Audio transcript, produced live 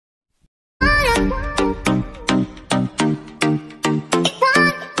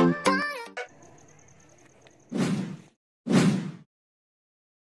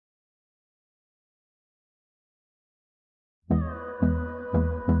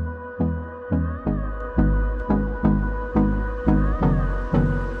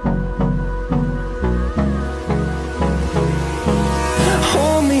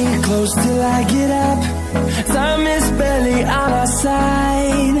close till I get up. Time is barely on our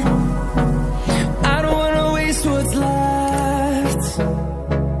side. I don't wanna waste what's left.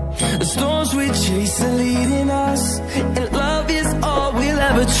 The storms we chase are leading us, and love is all we'll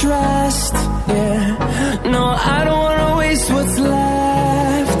ever trust. Yeah, no, I don't wanna waste what's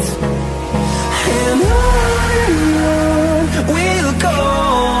left. And on we'll go,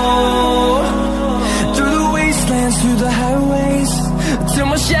 through the wastelands, through the highways, till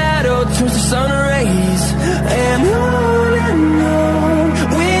my shadow turns to sun rays. And on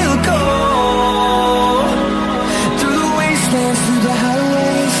we'll go, through the wastelands, through the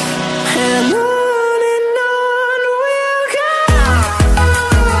highways, and on we'll go.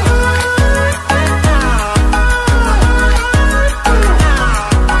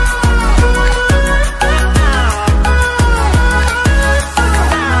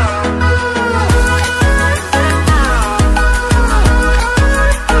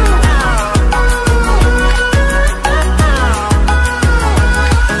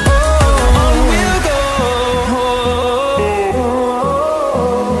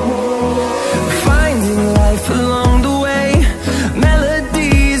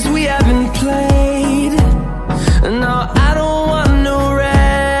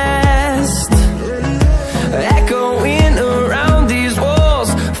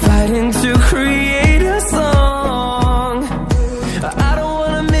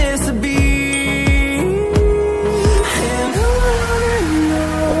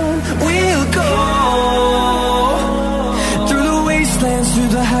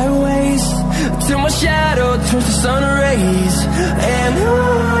 Through the highways, till my shadow turns to sun rays. And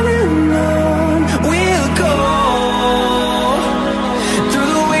on we'll go,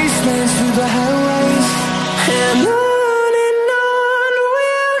 through the wastelands, through the highways, and on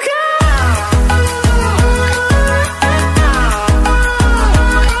we'll go.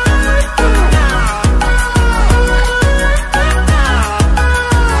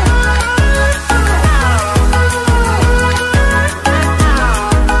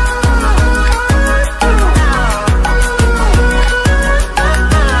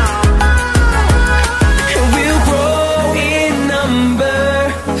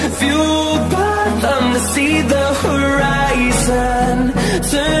 See the horizon,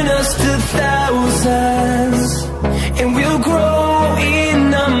 turn us to thousands, and we'll grow in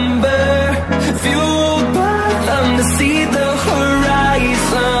number, fueled by them to see the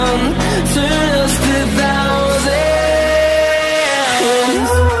horizon, turn us to thousands. And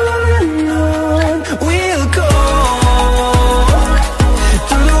on we'll go,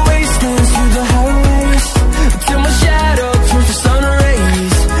 through the wastelands, through the highways, till my shadow turns to sun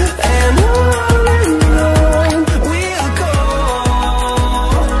rays. And on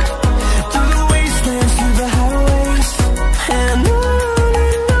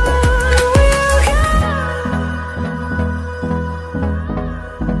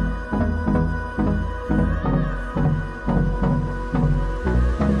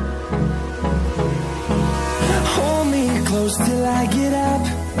close till I get up.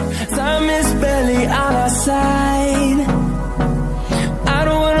 Time is barely on our side. I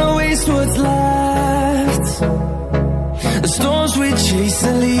don't wanna waste what's left. The storms we chase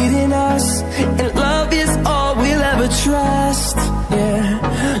are leading us, and love is all we'll ever trust. Yeah,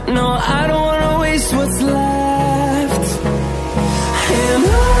 no, I don't wanna waste what's left. And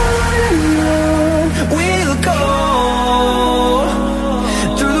on we'll go,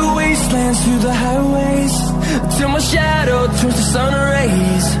 through the wastelands, through the highways, till my shadow turns to sun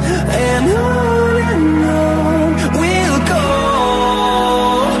rays. And on we'll go,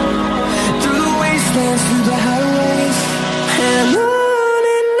 through the wastelands, through the highways, and on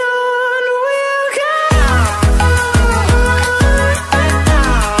we'll go.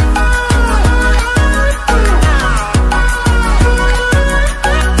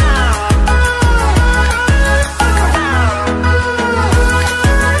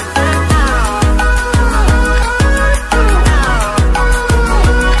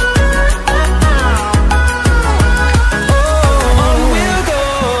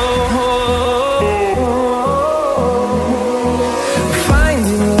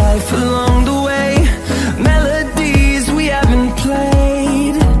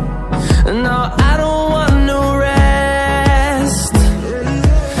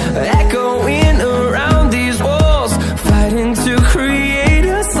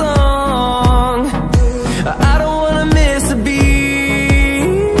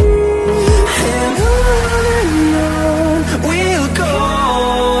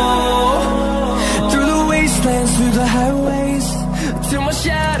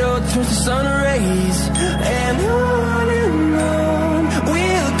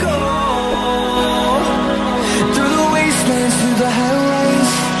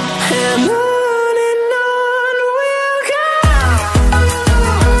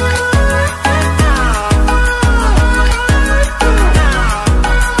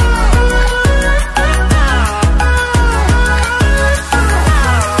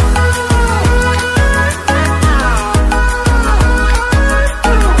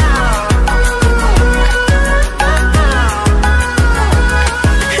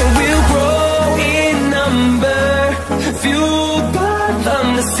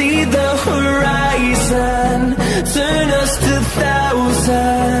 see the horizon, turn us to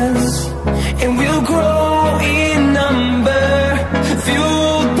thousands, and we'll grow